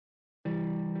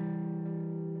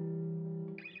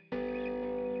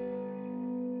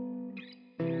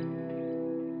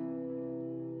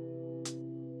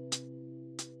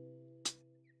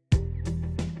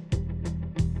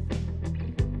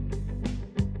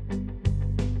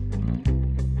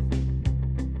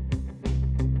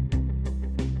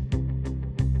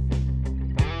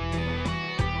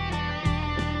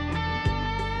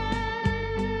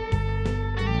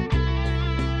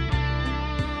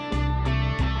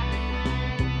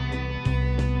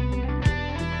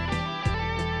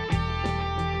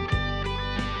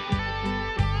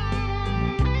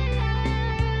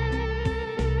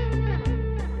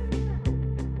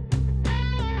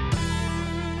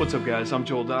What's up guys, I'm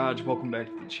Joel Dodge, welcome back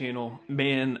to the channel.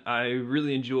 Man, I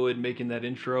really enjoyed making that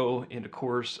intro, and of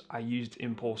course I used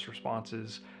impulse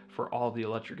responses for all the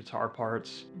electric guitar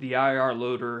parts. The IR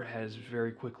loader has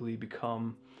very quickly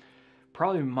become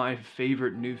probably my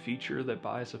favorite new feature that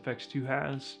Bias FX 2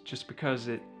 has, just because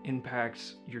it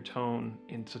impacts your tone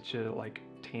in such a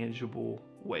tangible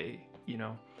way, you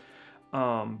know.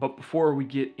 But before we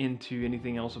get into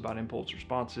anything else about impulse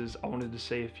responses, I wanted to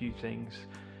say a few things.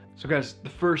 So guys, the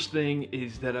first thing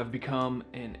is that I've become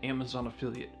an Amazon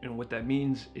affiliate, and what that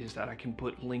means is that I can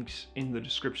put links in the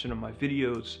description of my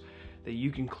videos that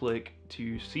you can click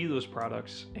to see those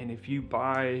products, and if you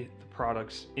buy the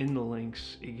products in the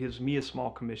links, it gives me a small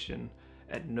commission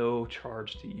at no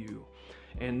charge to you.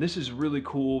 And this is really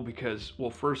cool because,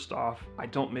 well, first off, I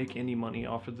don't make any money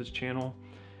off of this channel,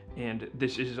 and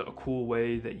this is a cool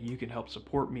way that you can help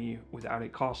support me without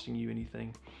it costing you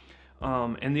anything.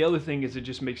 And the other thing is it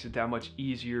just makes it that much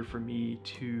easier for me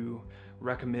to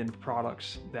recommend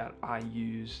products that I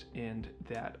use and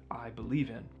that I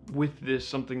believe in. With this,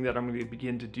 something that I'm going to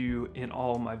begin to do in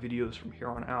all my videos from here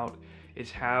on out is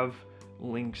have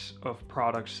links of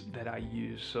products that I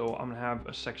use. So I'm going to have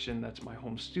a section that's my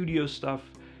home studio stuff,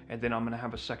 and then I'm going to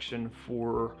have a section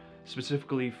for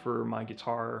specifically for my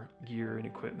guitar gear and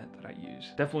equipment that I use.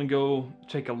 Definitely go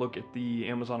take a look at the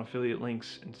Amazon affiliate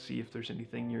links and see if there's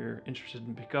anything you're interested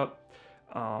in pick up.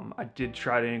 I did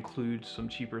try to include some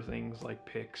cheaper things like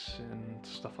picks and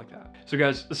stuff like that. So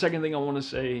guys, the second thing I want to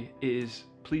say is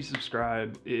please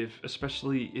subscribe,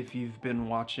 especially if you've been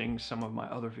watching some of my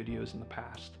other videos in the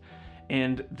past.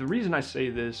 And the reason I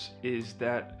say this is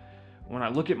that when I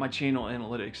look at my channel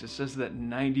analytics, it says that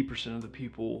 90% of the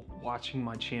people watching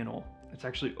my channel, it's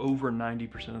actually over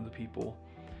 90% of the people,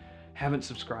 haven't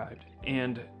subscribed.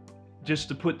 And just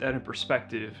to put that in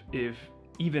perspective, if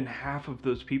even half of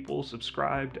those people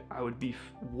subscribed, I would be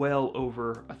well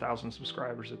over 1,000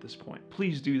 subscribers at this point.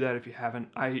 Please do that if you haven't.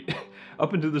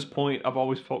 Up until this point, I've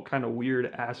always felt kind of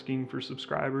weird asking for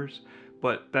subscribers,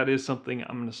 but that is something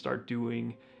I'm gonna start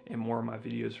doing in more of my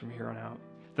videos from here on out.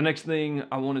 The next thing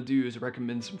I want to do is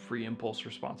recommend some free impulse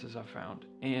responses I found,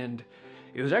 and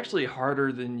it was actually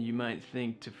harder than you might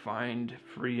think to find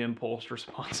free impulse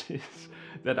responses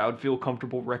that I would feel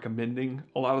comfortable recommending.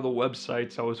 A lot of the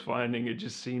websites I was finding, it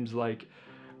just seems like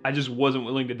I just wasn't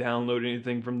willing to download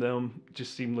anything from them. It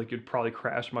just seemed like it'd probably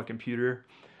crash my computer.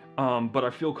 But I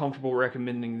feel comfortable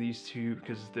recommending these two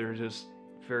because they're just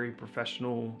very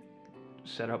professional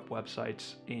setup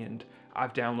websites, and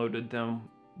I've downloaded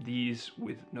these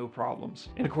with no problems.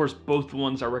 And of course, both the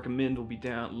ones I recommend will be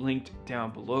linked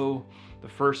down below. The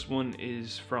first one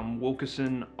is from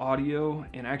Wilkeson Audio,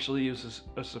 and actually it was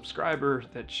a subscriber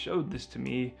that showed this to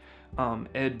me,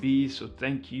 Ed B, so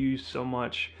thank you so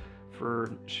much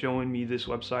for showing me this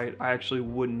website. I actually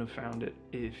wouldn't have found it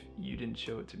if you didn't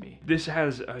show it to me. This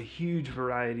has a huge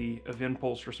variety of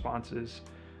impulse responses,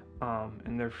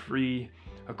 and they're free.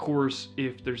 Of course,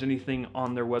 if there's anything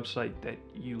on their website that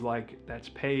you like that's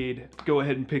paid, go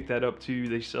ahead and pick that up too.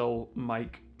 They sell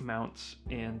mic mounts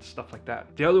and stuff like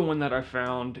that. The other one that I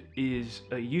found is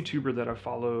a YouTuber that I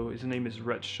follow. His name is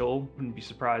Rhett. Shull. Wouldn't be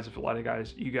surprised if a lot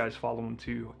of you guys follow him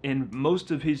too. And most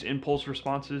of his impulse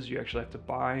responses you actually have to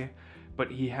buy,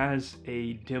 but he has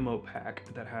a demo pack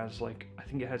that has I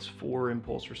think it has 4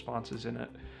 impulse responses in it.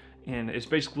 And it's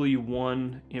basically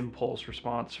one impulse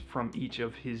response from each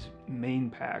of his main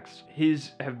packs.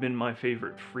 His have been my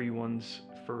favorite free ones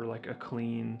for a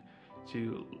clean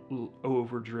to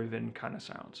overdriven kind of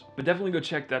sounds. But definitely go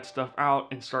check that stuff out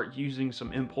and start using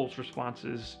some impulse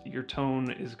responses. Your tone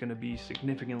is going to be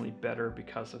significantly better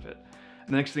because of it.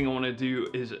 The next thing I want to do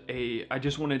is I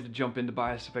just wanted to jump into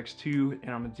Bias FX 2,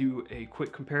 and I'm going to do a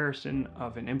quick comparison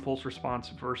of an impulse response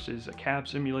versus a cab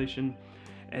simulation.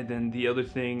 And then the other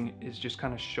thing is just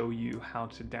kind of show you how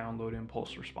to download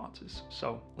impulse responses.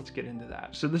 So let's get into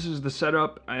that. So this is the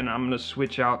setup, and I'm gonna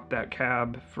switch out that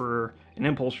cab for an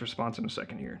impulse response in a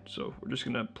second here. So we're just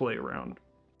gonna play around.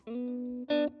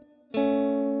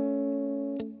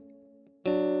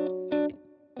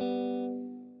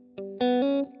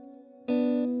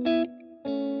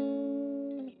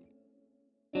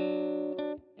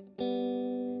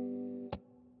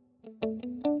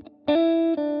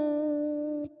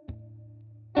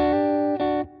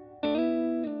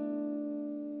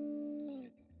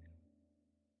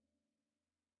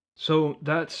 So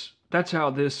that's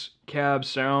how this cab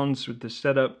sounds with the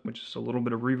setup, which is a little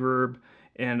bit of reverb.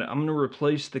 And I'm gonna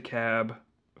replace the cab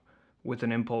with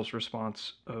an impulse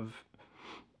response of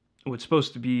what's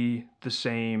supposed to be the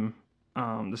same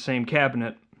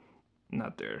cabinet,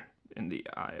 not there in the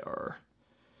IR.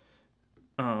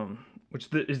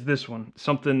 is this one.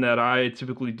 Something that I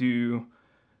typically do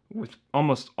with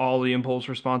almost all the impulse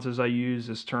responses I use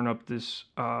is turn up this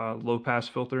low pass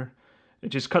filter. It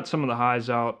just cuts some of the highs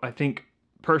out. I think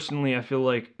personally I feel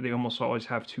like they almost always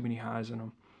have too many highs in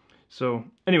them. So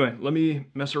anyway, let me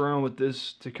mess around with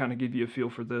this to kind of give you a feel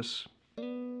for this.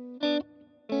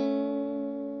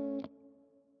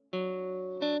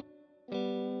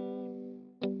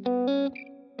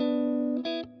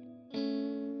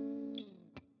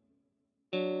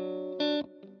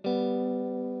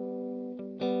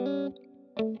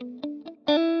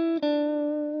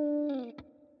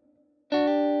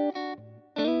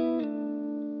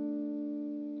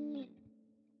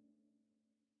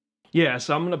 Yeah,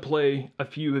 so I'm gonna play a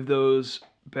few of those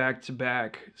back to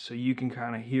back so you can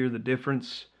kind of hear the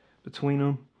difference between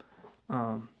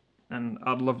them. And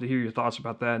I'd love to hear your thoughts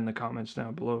about that in the comments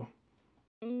down below.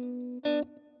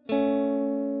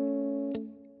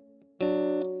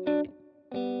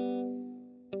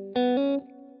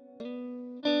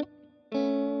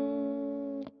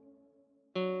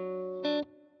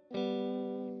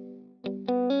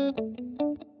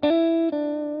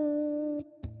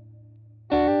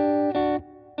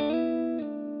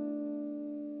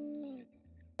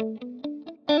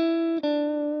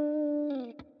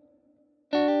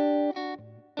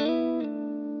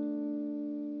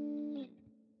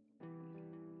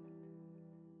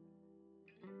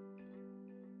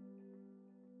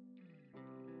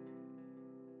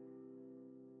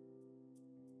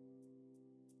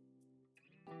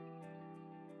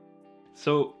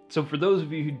 So for those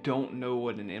of you who don't know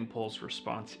what an impulse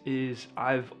response is,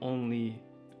 I've only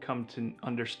come to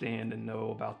understand and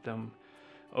know about them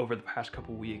over the past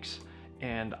couple weeks,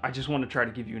 and I just want to try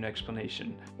to give you an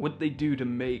explanation. What they do to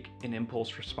make an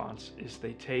impulse response is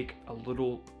they take a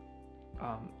little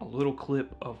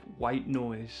clip of white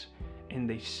noise and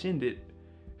they send it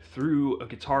through a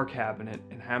guitar cabinet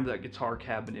and have that guitar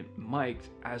cabinet mic'd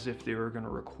as if they were going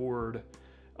to record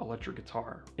electric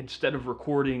guitar. Instead of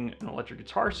recording an electric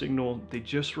guitar signal, they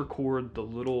just record the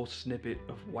little snippet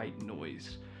of white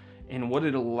noise. And what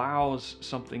it allows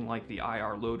something like the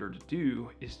IR loader to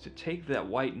do is to take that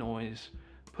white noise,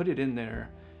 put it in there,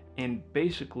 and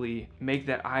basically make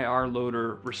that IR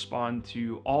loader respond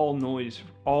to all noise,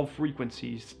 all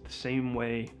frequencies the same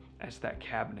way as that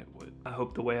cabinet would. I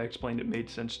hope the way I explained it made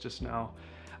sense just now.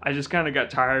 I just kind of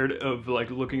got tired of like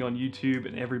looking on YouTube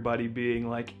and everybody being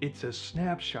like, it's a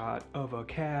snapshot of a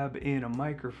cab in a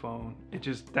microphone.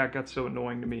 That got so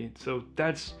annoying to me. So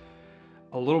that's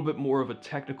a little bit more of a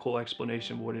technical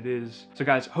explanation of what it is. So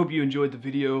guys, hope you enjoyed the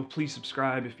video. Please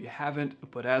subscribe if you haven't,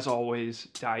 but as always,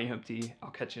 die empty.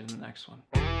 I'll catch you in the next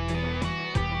one.